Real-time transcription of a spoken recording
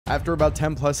After about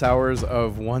 10 plus hours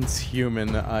of Once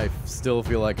Human, I still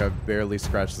feel like I've barely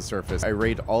scratched the surface. I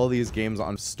rate all these games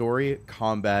on story,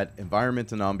 combat,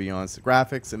 environment and ambiance,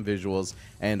 graphics and visuals,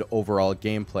 and overall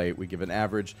gameplay. We give an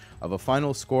average of a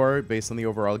final score based on the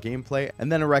overall gameplay,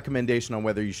 and then a recommendation on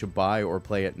whether you should buy or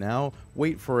play it now,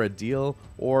 wait for a deal,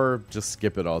 or just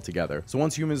skip it altogether. So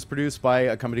Once Human is produced by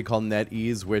a company called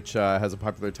NetEase, which has a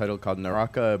popular title called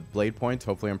Naraka Blade Point.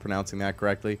 Hopefully I'm pronouncing that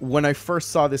correctly. When I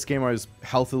first saw this game, I was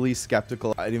healthily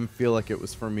skeptical. I didn't feel like it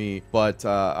was for me, but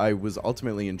I was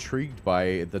ultimately intrigued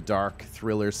by the dark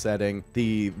thriller setting,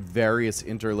 the various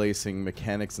interlacing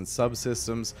mechanics and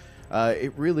subsystems.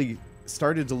 It really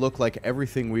started to look like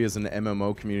everything we as an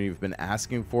MMO community have been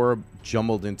asking for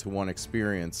jumbled into one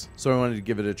experience. So I wanted to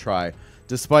give it a try.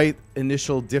 Despite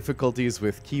initial difficulties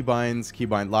with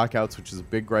keybind lockouts, which is a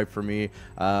big gripe for me,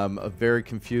 a very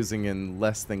confusing and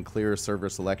less than clear server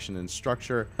selection and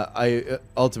structure, I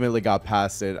ultimately got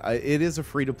past it. It is a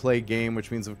free-to-play game, which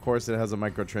means, of course, it has a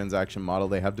microtransaction model.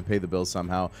 They have to pay the bill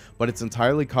somehow, but it's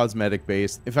entirely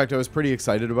cosmetic-based. In fact, I was pretty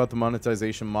excited about the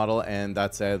monetization model, and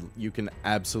that said, you can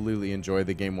absolutely enjoy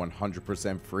the game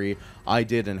 100% free. I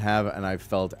did and have, and I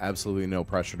felt absolutely no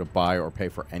pressure to buy or pay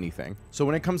for anything. So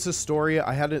when it comes to story,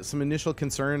 I had some initial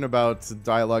concern about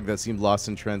dialogue that seemed lost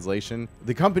in translation.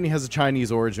 The company has a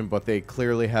Chinese origin, but they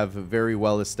clearly have very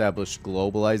well-established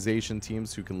globalization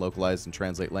teams who can localize and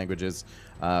translate languages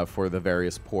for the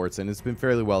various ports, and it's been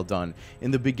fairly well done. In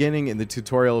the beginning, in the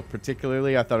tutorial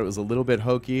particularly, I thought it was a little bit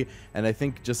hokey, and I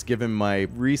think just given my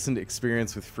recent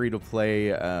experience with free-to-play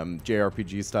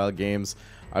JRPG-style games,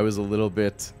 I was a little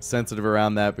bit sensitive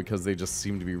around that because they just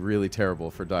seemed to be really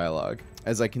terrible for dialogue.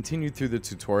 As I continued through the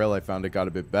tutorial, I found it got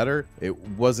a bit better. It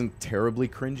wasn't terribly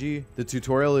cringy. The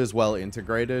tutorial is well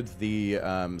integrated. The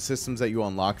systems that you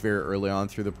unlock very early on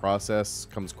through the process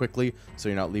comes quickly, so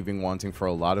you're not leaving wanting for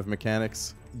a lot of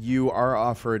mechanics. You are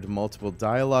offered multiple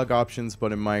dialogue options,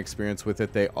 but in my experience with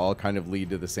it, they all kind of lead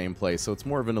to the same place. So it's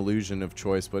more of an illusion of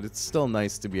choice, but it's still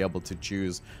nice to be able to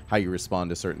choose how you respond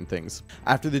to certain things.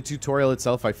 After the tutorial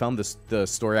itself, I found the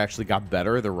story actually got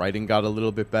better. The writing got a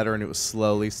little bit better, and it was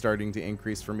slowly starting to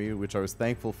increase for me, which I was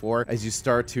thankful for. As you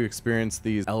start to experience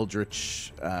these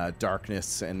eldritch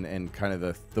darkness and kind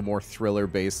of the more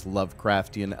thriller-based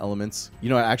Lovecraft-ian elements, you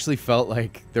know, it actually felt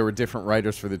like there were different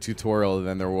writers for the tutorial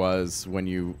than there was when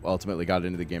you ultimately got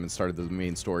into the game and started the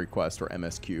main story quest, or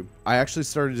MSQ. I actually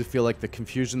started to feel like the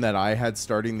confusion that I had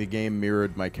starting the game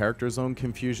mirrored my character's own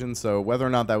confusion, so whether or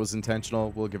not that was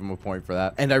intentional, we'll give him a point for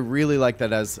that. And I really liked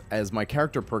that as my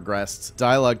character progressed,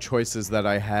 dialogue choices that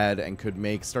I had and could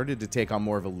make started to take on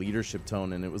more of a leadership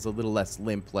tone, and it was a little less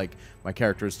limp, like my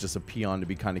character is just a peon to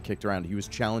be kind of kicked around. He was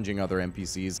challenging other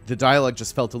NPCs. The dialogue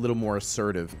just felt a little more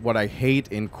assertive. What I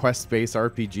hate in quest-based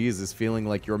RPGs is feeling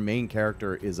like your main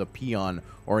character is a peon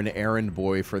or an errand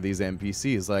boy for these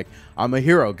NPCs. Like, I'm a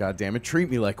hero, goddammit, treat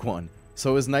me like one. So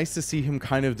it was nice to see him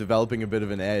kind of developing a bit of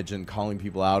an edge and calling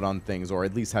people out on things, or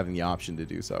at least having the option to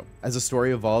do so. As the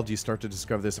story evolved, you start to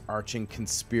discover this arching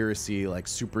conspiracy, like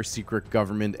super secret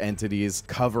government entities,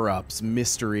 cover-ups,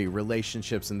 mystery,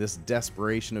 relationships, and this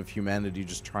desperation of humanity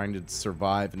just trying to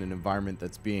survive in an environment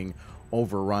that's being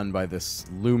overrun by this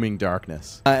looming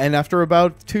darkness. And after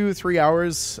about 2-3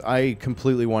 hours, I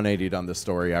completely 180'd on the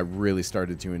story. I really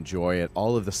started to enjoy it.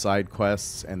 All of the side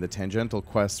quests and the tangential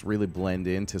quests really blend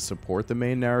in to support the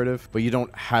main narrative, but you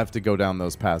don't have to go down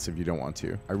those paths if you don't want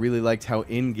to. I really liked how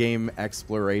in-game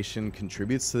exploration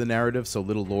contributes to the narrative, so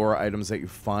little lore items that you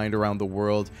find around the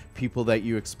world, people that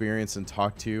you experience and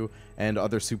talk to, and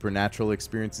other supernatural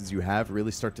experiences you have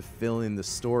really start to fill in the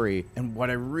story. And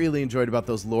what I really enjoyed about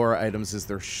those lore items is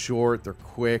they're short, they're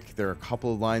quick, they're a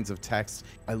couple of lines of text.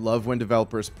 I love when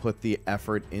developers put the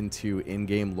effort into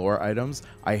in-game lore items.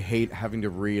 I hate having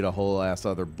to read a whole ass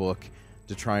other book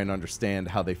to try and understand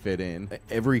how they fit in.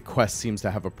 Every quest seems to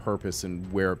have a purpose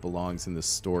and where it belongs in this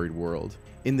storied world.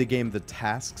 In the game, the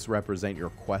tasks represent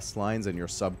your quest lines and your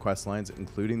sub-quest lines,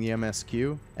 including the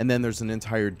MSQ. And then there's an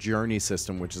entire journey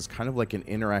system, which is kind of like an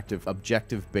interactive,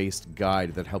 objective-based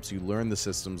guide that helps you learn the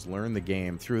systems, learn the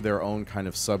game through their own kind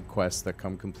of sub-quests that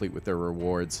come complete with their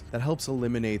rewards. That helps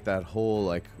eliminate that whole,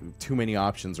 like, too many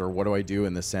options, or what do I do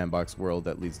in this sandbox world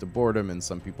that leads to boredom and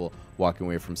some people walking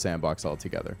away from sandbox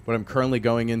altogether. What I'm currently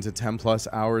going into 10 plus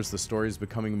hours. The story is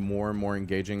becoming more and more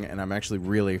engaging, and I'm actually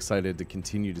really excited to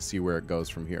continue to see where it goes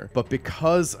from here. But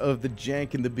because of the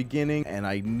jank in the beginning, and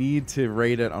I need to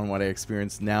rate it on what I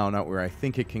experienced now, not where I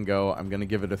think it can go, I'm going to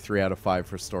give it a 3 out of 5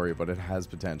 for story, but it has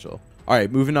potential.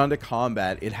 Alright, moving on to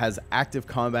combat. It has active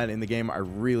combat in the game. I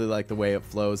really like the way it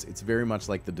flows. It's very much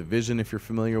like The Division, if you're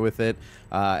familiar with it,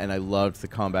 and I loved the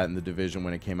combat in The Division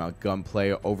when it came out.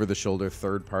 Gunplay, over-the-shoulder,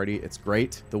 third-party, it's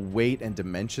great. The weight and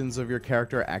dimensions of your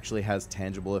character actually has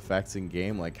tangible effects in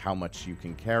game, like how much you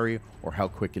can carry or how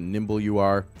quick and nimble you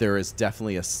are. There is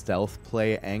definitely a stealth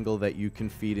play angle that you can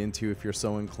feed into if you're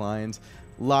so inclined.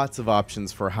 Lots of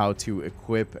options for how to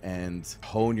equip and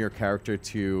hone your character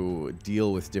to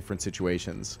deal with different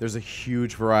situations. There's a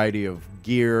huge variety of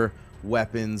gear,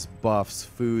 weapons, buffs,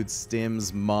 food,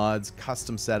 stims, mods,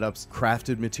 custom setups,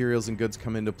 crafted materials and goods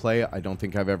come into play. I don't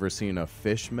think I've ever seen a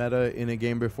fish meta in a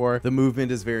game before. The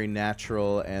movement is very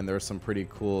natural, and there are some pretty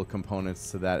cool components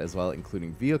to that as well,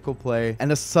 including vehicle play.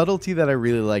 And a subtlety that I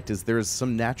really liked is there's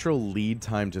some natural lead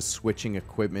time to switching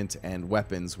equipment and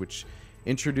weapons, which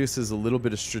introduces a little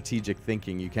bit of strategic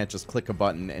thinking. You can't just click a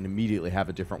button and immediately have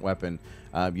a different weapon.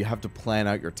 You have to plan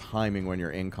out your timing when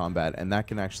you're in combat, and that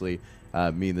can actually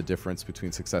mean the difference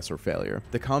between success or failure.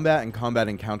 The combat and combat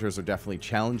encounters are definitely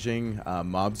challenging.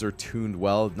 Mobs are tuned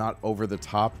well, not over the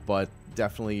top, but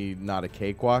definitely not a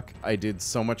cakewalk. I did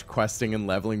so much questing and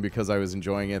leveling because I was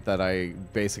enjoying it that I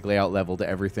basically out-leveled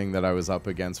everything that I was up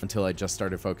against until I just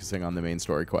started focusing on the main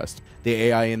story quest. The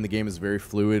AI in the game is very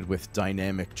fluid with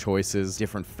dynamic choices.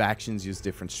 Different factions use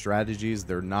different strategies.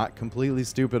 They're not completely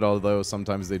stupid, although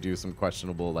sometimes they do some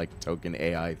questionable like token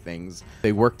AI things.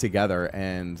 They work together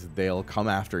and they'll come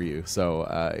after you,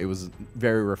 so it was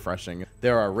very refreshing.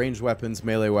 There are ranged weapons,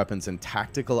 melee weapons, and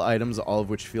tactical items, all of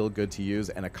which feel good to use,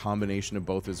 and a combination of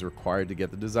both is required to get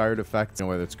the desired effects,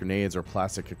 whether it's grenades or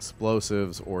plastic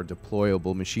explosives or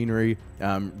deployable machinery.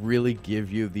 Really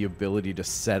give you the ability to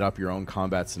set up your own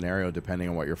combat scenario depending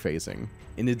on what you're facing.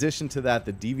 In addition to that,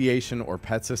 the deviation or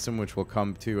pet system, which we'll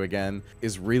come to again,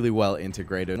 is really well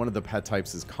integrated. One of the pet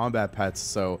types is combat pets,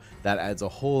 so that adds a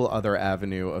whole other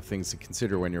avenue of things to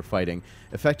consider when you're fighting.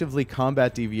 Effectively,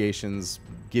 combat deviations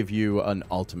give you an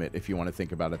ultimate, if you want to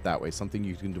think about it that way, something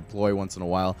you can deploy once in a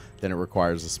while, then it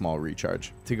requires a small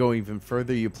recharge. To go even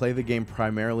further, you play the game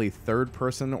primarily third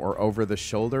person or over the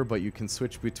shoulder, but you can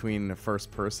switch between first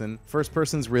person. First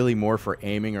person's really more for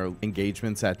aiming or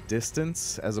engagements at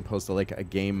distance, as opposed to like a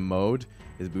game mode.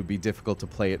 It would be difficult to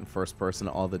play it in first person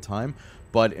all the time,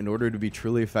 but in order to be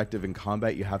truly effective in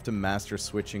combat, you have to master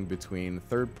switching between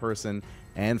third person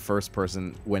and first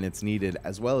person when it's needed,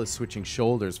 as well as switching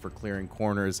shoulders for clearing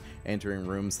corners, entering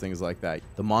rooms, things like that.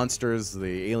 The monsters,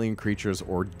 the alien creatures,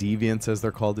 or deviants as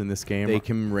they're called in this game, they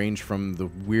can range from the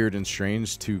weird and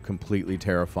strange to completely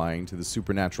terrifying, to the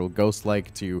supernatural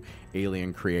ghost-like to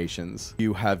alien creations.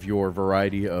 You have your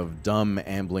variety of dumb,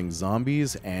 ambling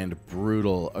zombies and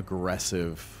brutal,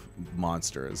 aggressive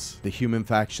monsters. The human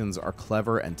factions are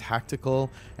clever and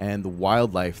tactical, and the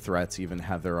wildlife threats even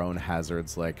have their own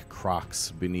hazards, like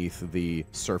crocs beneath the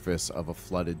surface of a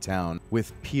flooded town.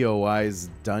 With POIs,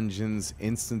 dungeons,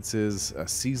 instances,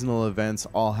 seasonal events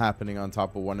all happening on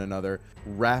top of one another,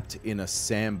 wrapped in a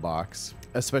sandbox,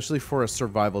 especially for a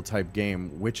survival type game,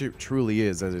 which it truly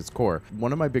is at its core.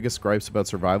 One of my biggest gripes about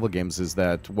survival games is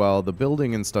that while the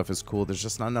building and stuff is cool, there's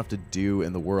just not enough to do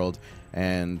in the world,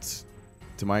 and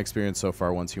to my experience so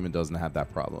far, Once Human doesn't have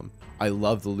that problem. I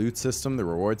love the loot system, the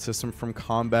reward system from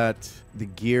combat. The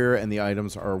gear and the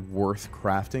items are worth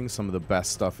crafting. Some of the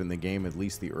best stuff in the game, at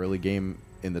least the early game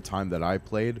in the time that I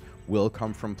played, will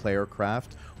come from player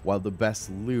craft, while the best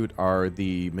loot are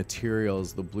the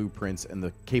materials, the blueprints, and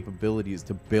the capabilities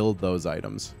to build those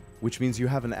items, which means you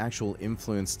have an actual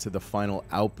influence to the final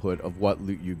output of what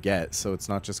loot you get. So it's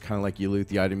not just kind of like you loot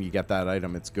the item, you get that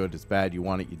item, it's good, it's bad, you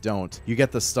want it, you don't. You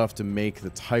get the stuff to make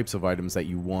the types of items that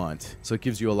you want. So it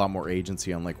gives you a lot more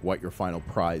agency on like what your final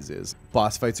prize is.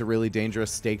 Boss fights are really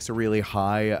dangerous, stakes are really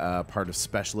high, part of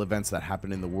special events that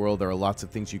happen in the world. There are lots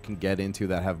of things you can get into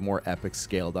that have more epic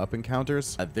scaled up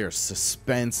encounters. There's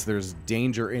suspense, there's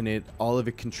danger in it. All of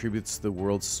it contributes to the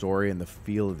world's story and the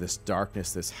feel of this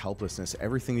darkness, this helplessness.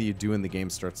 Everything that you do in the game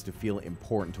starts to feel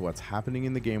important to what's happening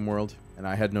in the game world, and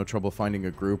I had no trouble finding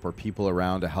a group or people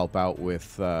around to help out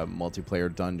with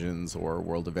multiplayer dungeons or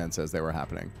world events as they were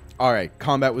happening. Alright,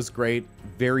 combat was great,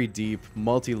 very deep,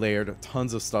 multi-layered,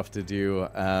 tons of stuff to do.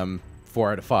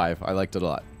 4 out of 5, I liked it a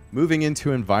lot. Moving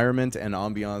into environment and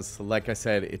ambiance, like I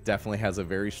said, it definitely has a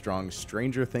very strong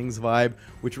Stranger Things vibe,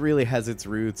 which really has its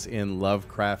roots in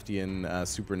Lovecraft-ian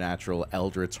supernatural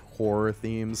eldritch horror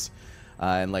themes.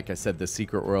 And like I said, the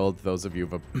secret world, those of you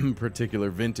of a particular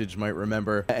vintage might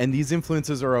remember. And these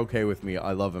influences are okay with me.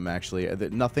 I love them, actually.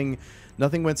 Nothing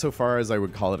went so far as I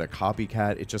would call it a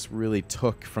copycat. It just really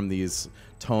took from these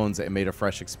tones and made a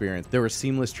fresh experience. There were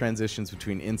seamless transitions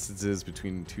between instances,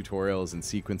 between tutorials and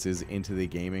sequences into the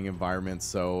gaming environment,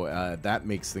 so that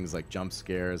makes things like jump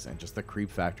scares and just the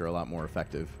creep factor a lot more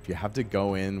effective. You have to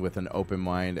go in with an open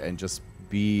mind and just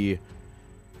be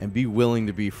willing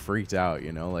to be freaked out,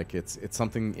 you know? Like, it's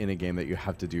something in a game that you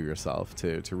have to do yourself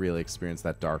to really experience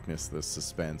that darkness, the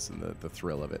suspense, and the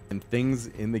thrill of it. And things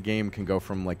in the game can go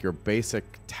from like your basic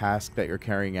task that you're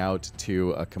carrying out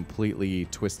to a completely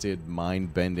twisted,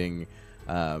 mind-bending,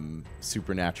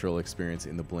 supernatural experience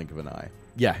in the blink of an eye.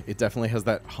 Yeah, it definitely has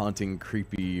that haunting,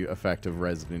 creepy effect of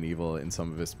Resident Evil in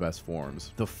some of its best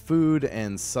forms. The food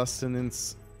and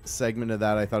sustenance segment of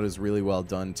that I thought is really well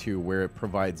done too, where it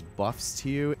provides buffs to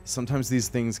you. Sometimes these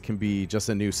things can be just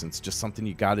a nuisance, just something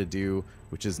you got to do,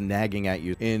 which is nagging at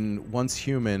you. In Once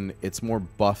Human, it's more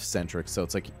buff centric, so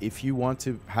it's like if you want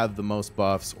to have the most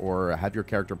buffs or have your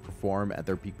character perform at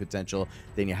their peak potential,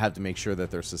 then you have to make sure that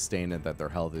they're sustained and that their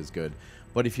health is good.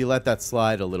 But if you let that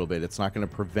slide a little bit, it's not going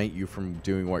to prevent you from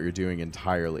doing what you're doing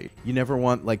entirely. You never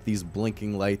want like these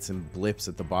blinking lights and blips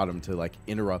at the bottom to like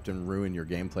interrupt and ruin your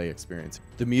gameplay experience.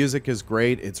 The music is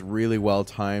great. It's really well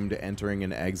timed, entering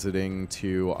and exiting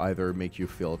to either make you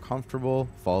feel comfortable,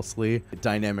 falsely. The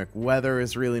dynamic weather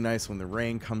is really nice when the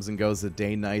rain comes and goes. The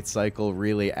day-night cycle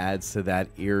really adds to that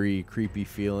eerie, creepy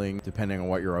feeling depending on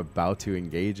what you're about to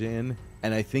engage in.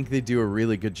 And I think they do a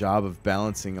really good job of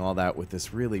balancing all that with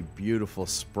this really beautiful,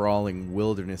 sprawling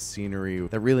wilderness scenery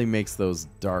that really makes those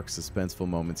dark, suspenseful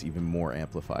moments even more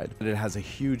amplified. And it has a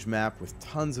huge map with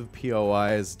tons of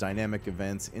POIs, dynamic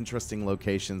events, interesting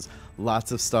locations,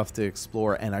 lots of stuff to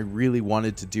explore, and I really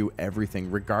wanted to do everything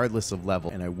regardless of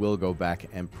level. And I will go back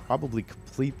and probably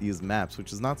complete these maps,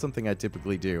 which is not something I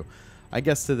typically do. I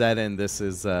guess to that end, this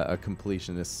is a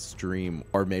completionist stream,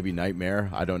 or maybe nightmare,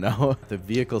 I don't know. The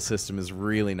vehicle system is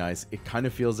really nice. It kind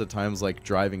of feels at times like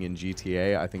driving in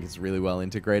GTA. I think it's really well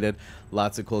integrated.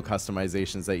 Lots of cool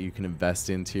customizations that you can invest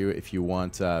into if you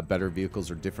want better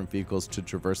vehicles or different vehicles to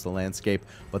traverse the landscape,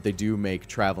 but they do make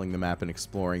traveling the map and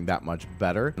exploring that much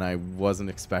better, and I wasn't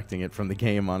expecting it from the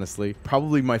game, honestly.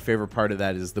 Probably my favorite part of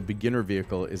that is the beginner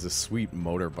vehicle is a sweet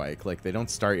motorbike. Like, they don't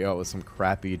start you out with some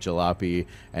crappy jalopy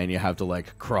and you have to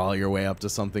like crawl your way up to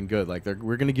something good. Like,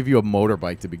 we're gonna give you a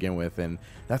motorbike to begin with, and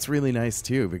that's really nice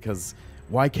too, because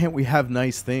why can't we have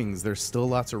nice things? There's still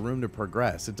lots of room to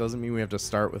progress. It doesn't mean we have to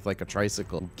start with like a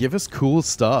tricycle. Give us cool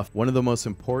stuff. One of the most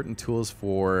important tools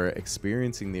for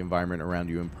experiencing the environment around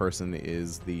you in person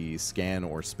is the scan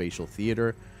or spatial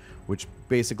theater, which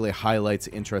basically highlights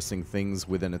interesting things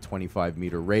within a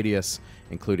 25-meter radius,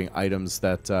 including items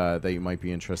that you might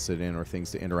be interested in or things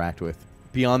to interact with.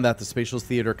 Beyond that, the spatial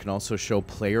theater can also show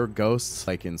player ghosts,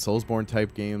 like in Soulsborne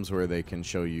type games, where they can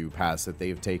show you paths that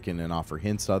they've taken and offer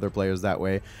hints to other players that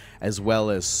way, as well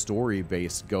as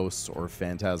story-based ghosts or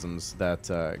phantasms that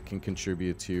can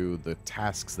contribute to the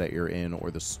tasks that you're in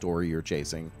or the story you're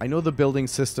chasing. I know the building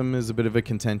system is a bit of a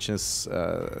contentious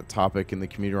topic in the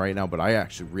community right now, but I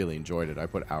actually really enjoyed it. I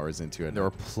put hours into it. There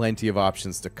are plenty of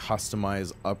options to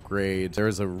customize, upgrade.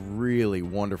 There's a really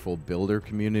wonderful builder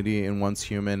community in Once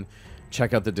Human.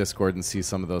 Check out the Discord and see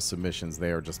some of those submissions.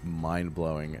 They are just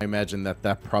mind-blowing. I imagine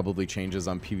that probably changes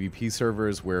on PvP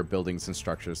servers where buildings and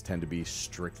structures tend to be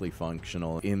strictly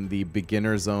functional. In the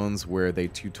beginner zones where they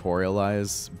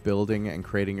tutorialize building and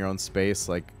creating your own space,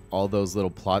 like all those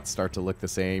little plots start to look the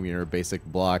same. Your basic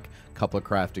block, couple of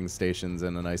crafting stations,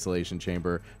 and an isolation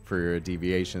chamber for your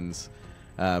deviations.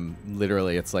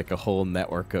 Literally, it's like a whole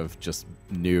network of just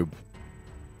noob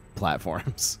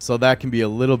platforms. So that can be a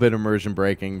little bit immersion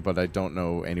breaking, but I don't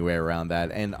know any way around that.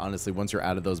 And honestly, once you're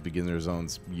out of those beginner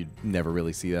zones, you never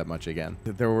really see that much again.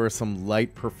 There were some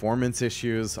light performance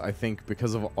issues. I think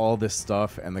because of all this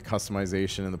stuff and the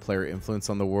customization and the player influence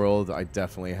on the world, I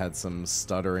definitely had some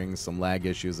stuttering, some lag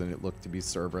issues, and it looked to be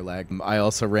server lag. I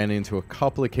also ran into a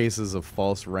couple of cases of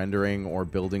false rendering or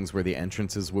buildings where the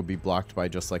entrances would be blocked by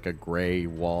just like a gray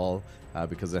wall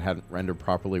because it hadn't rendered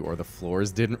properly, or the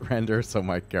floors didn't render, so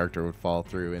my character would fall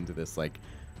through into this like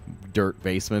dirt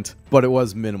basement. But it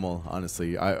was minimal,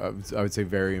 honestly. I would say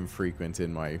very infrequent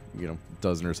in my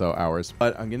dozen or so hours.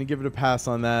 But I'm gonna give it a pass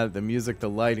on that. The music, the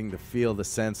lighting, the feel, the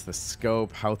sense, the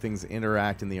scope, how things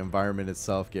interact in the environment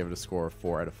itself, gave it a score of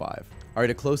 4 out of 5. All right,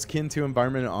 a close kin to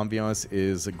environment and ambiance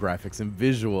is graphics and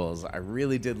visuals. I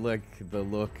really did like the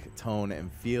look, tone, and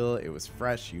feel. It was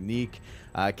fresh, unique.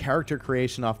 Character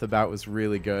creation off the bat was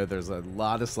really good. There's a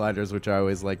lot of sliders, which I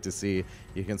always like to see.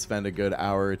 You can spend a good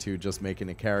hour or two just making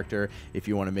a character. If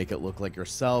you want to make it look like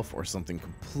yourself or something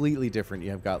completely different,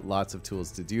 you have got lots of tools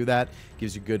to do that.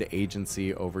 Gives you good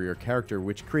agency over your character,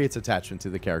 which creates attachment to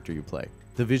the character you play.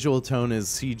 The visual tone is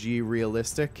CG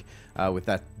realistic, with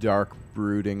that dark,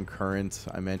 brooding current.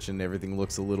 I mentioned everything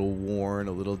looks a little worn,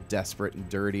 a little desperate and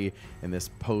dirty in this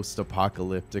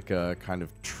post-apocalyptic kind of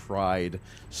tried,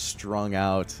 strung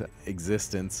out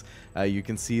existence. You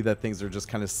can see that things are just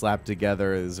kind of slapped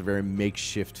together. There's a very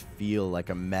makeshift feel, like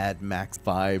a Mad Max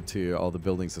vibe to all the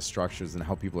buildings and structures and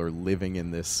how people are living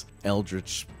in this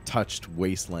eldritch touched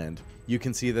wasteland. You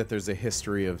can see that there's a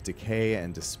history of decay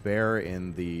and despair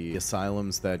in the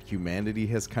asylums that humanity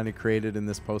has kind of created in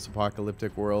this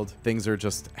post-apocalyptic world. Things are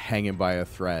just hanging by a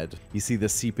thread. You see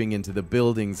this seeping into the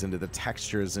buildings, into the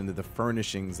textures, into the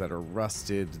furnishings that are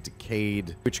rusted,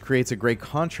 decayed, which creates a great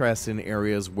contrast in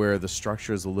areas where the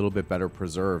structure is a little bit better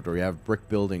preserved, or you have brick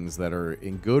buildings that are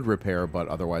in good repair but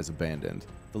otherwise abandoned.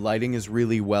 The lighting is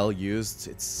really well used.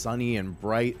 It's sunny and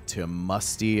bright to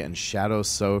musty and shadow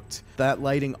soaked. That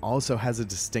lighting also has a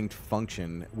distinct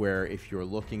function where if you're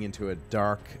looking into a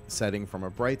dark setting from a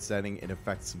bright setting, it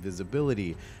affects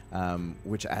visibility,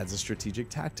 which adds a strategic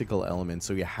tactical element.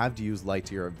 So you have to use light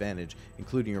to your advantage,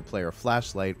 including your player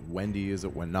flashlight, when to use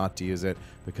it, when not to use it,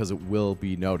 because it will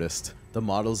be noticed. The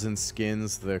models and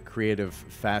skins, the creative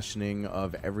fashioning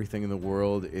of everything in the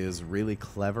world is really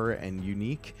clever and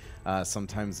unique.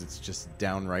 Sometimes it's just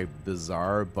downright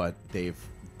bizarre, but they've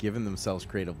given themselves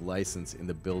creative license in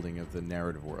the building of the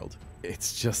narrative world.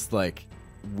 It's just like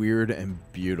weird and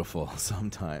beautiful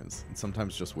sometimes, and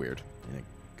sometimes just weird in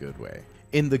a good way.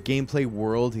 In the gameplay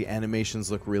world, the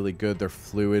animations look really good. They're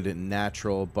fluid and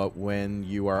natural, but when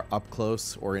you are up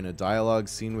close or in a dialogue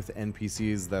scene with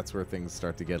NPCs, that's where things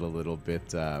start to get a little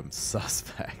bit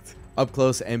suspect. Up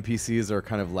close, NPCs are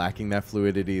kind of lacking that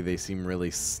fluidity. They seem really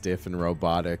stiff and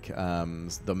robotic.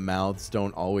 The mouths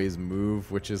don't always move,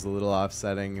 which is a little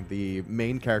offsetting. The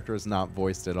main character is not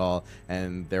voiced at all,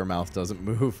 and their mouth doesn't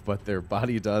move, but their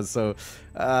body does. So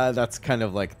that's kind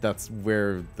of like, that's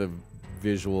where the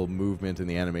visual movement and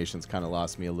the animations kind of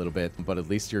lost me a little bit, but at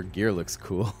least your gear looks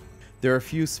cool. There are a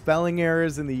few spelling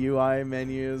errors in the UI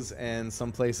menus and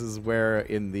some places where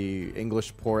in the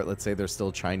English port, let's say there's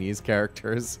still Chinese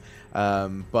characters,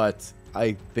 but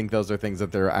I think those are things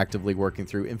that they're actively working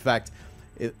through. In fact,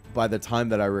 by the time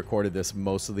that I recorded this,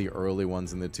 most of the early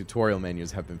ones in the tutorial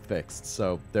menus have been fixed,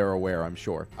 so they're aware, I'm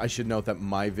sure. I should note that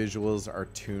my visuals are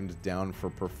tuned down for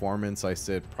performance. I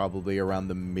sit probably around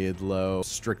the mid-low,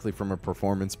 strictly from a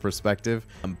performance perspective,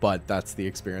 but that's the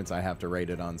experience I have to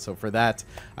rate it on. So for that,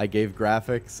 I gave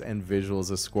graphics and visuals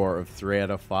a score of 3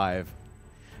 out of 5,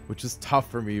 which is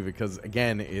tough for me because,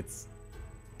 again, it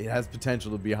has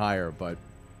potential to be higher, but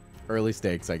early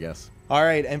stakes, I guess. All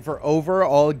right, and for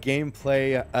overall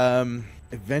gameplay,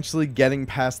 eventually getting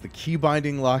past the key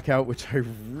binding lockout, which I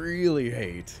really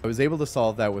hate. I was able to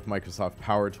solve that with Microsoft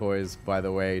Power Toys, by the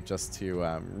way, just to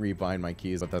rebind my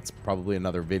keys, but that's probably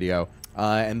another video.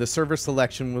 And the server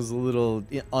selection was a little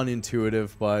unintuitive,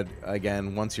 but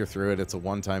again, once you're through it, it's a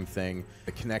one-time thing.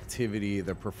 The connectivity,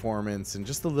 the performance, and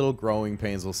just the little growing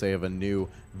pains, we'll say, of a new,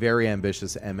 very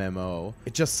ambitious MMO.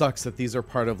 It just sucks that these are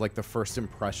part of like the first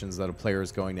impressions that a player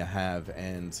is going to have,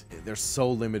 and they're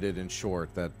so limited and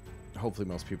short that hopefully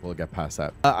most people will get past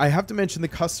that. I have to mention the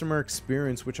customer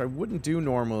experience, which I wouldn't do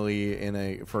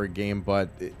normally for a game, but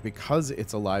because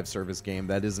it's a live service game,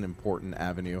 that is an important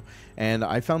avenue. And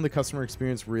I found the customer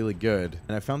experience really good.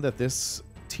 And I found that this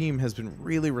team has been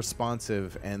really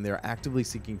responsive, and they're actively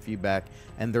seeking feedback,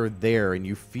 and they're there, and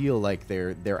you feel like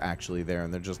they're actually there,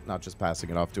 and they're just not just passing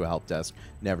it off to a help desk,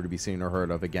 never to be seen or heard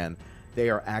of again. They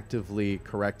are actively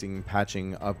correcting,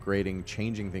 patching, upgrading,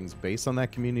 changing things based on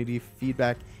that community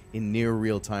feedback in near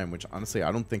real time, which honestly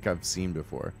I don't think I've seen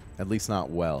before, at least not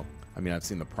well. I mean, I've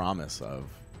seen the promise of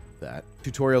that.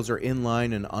 Tutorials are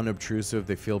inline and unobtrusive.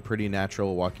 They feel pretty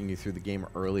natural walking you through the game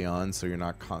early on, so you're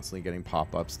not constantly getting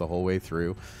pop-ups the whole way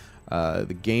through.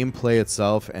 The gameplay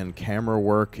itself and camera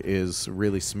work is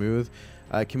really smooth.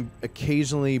 It can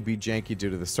occasionally be janky due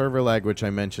to the server lag, which I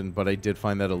mentioned, but I did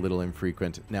find that a little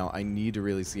infrequent. Now, I need to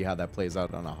really see how that plays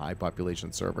out on a high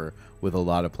population server with a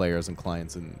lot of players and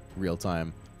clients in real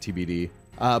time. TBD.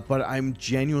 But I'm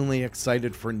genuinely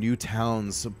excited for new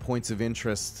towns, points of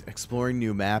interest, exploring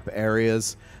new map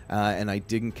areas, and I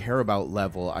didn't care about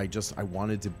level. I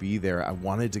wanted to be there. I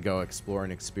wanted to go explore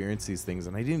and experience these things,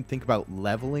 and I didn't think about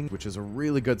leveling, which is a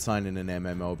really good sign in an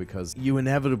MMO, because you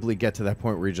inevitably get to that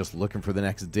point where you're just looking for the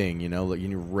next ding, you know, like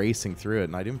you're racing through it,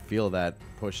 and I didn't feel that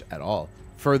push at all.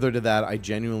 Further to that, I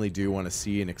genuinely do want to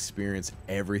see and experience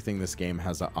everything this game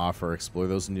has to offer, explore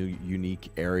those new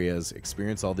unique areas,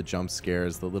 experience all the jump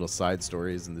scares, the little side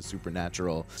stories, and the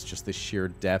supernatural. It's just the sheer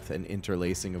depth and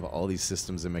interlacing of all these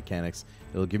systems and mechanics.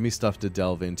 It'll give me stuff to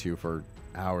delve into for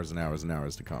hours and hours and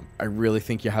hours to come. I really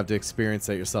think you have to experience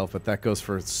that yourself, but that goes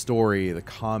for story, the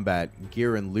combat,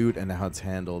 gear and loot, and how it's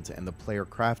handled, and the player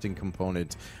crafting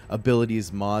component,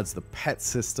 abilities, mods, the pet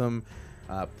system,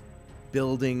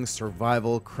 building,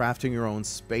 survival, crafting your own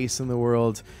space in the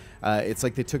world. It's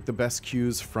like they took the best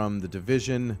cues from The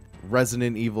Division,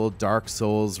 Resident Evil, Dark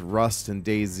Souls, Rust and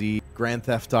DayZ, Grand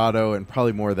Theft Auto, and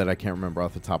probably more that I can't remember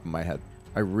off the top of my head.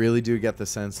 I really do get the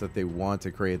sense that they want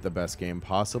to create the best game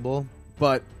possible,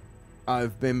 but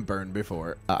I've been burned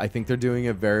before. I think they're doing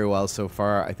it very well so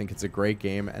far. I think it's a great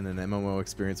game and an MMO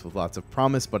experience with lots of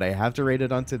promise, but I have to rate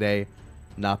it on today,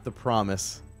 not the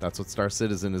promise. That's what Star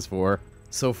Citizen is for.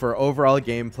 So for overall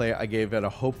gameplay, I gave it a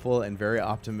hopeful and very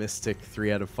optimistic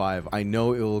 3 out of 5. I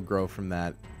know it will grow from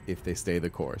that if they stay the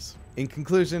course. In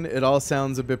conclusion, it all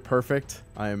sounds a bit perfect.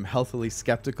 I'm healthily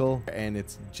skeptical, and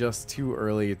it's just too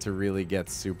early to really get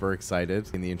super excited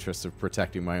in the interest of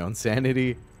protecting my own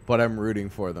sanity, but I'm rooting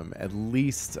for them. At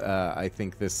least I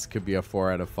think this could be a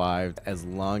 4 out of 5 as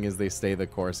long as they stay the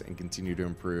course and continue to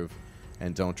improve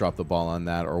and don't drop the ball on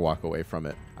that or walk away from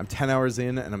it. I'm 10 hours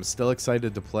in and I'm still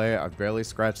excited to play. I've barely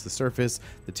scratched the surface.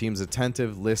 The team's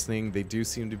attentive, listening. They do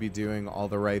seem to be doing all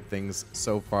the right things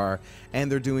so far,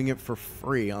 and they're doing it for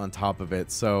free on top of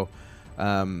it. So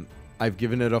I've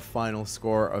given it a final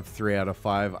score of 3 out of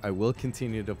 5. I will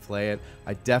continue to play it.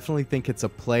 I definitely think it's a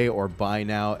play or buy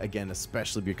now. Again,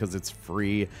 especially because it's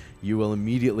free. You will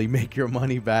immediately make your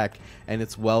money back, and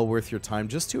it's well worth your time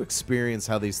just to experience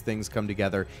how these things come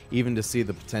together, even to see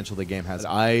the potential the game has.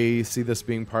 I see this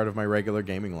being part of my regular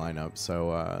gaming lineup,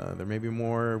 so there may be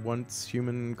more Once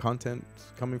Human content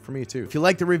coming for me too. If you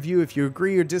like the review, if you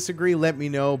agree or disagree, let me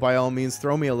know. By all means,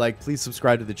 throw me a like. Please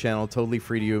subscribe to the channel. Totally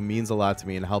free to you. It means a lot to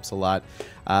me and helps a lot.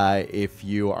 If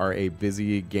you are a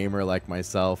busy gamer like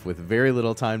myself with very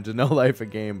little time to know life a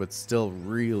game, but still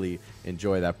really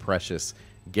enjoy that precious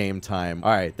game time. All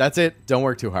right, that's it. Don't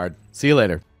work too hard. See you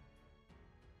later.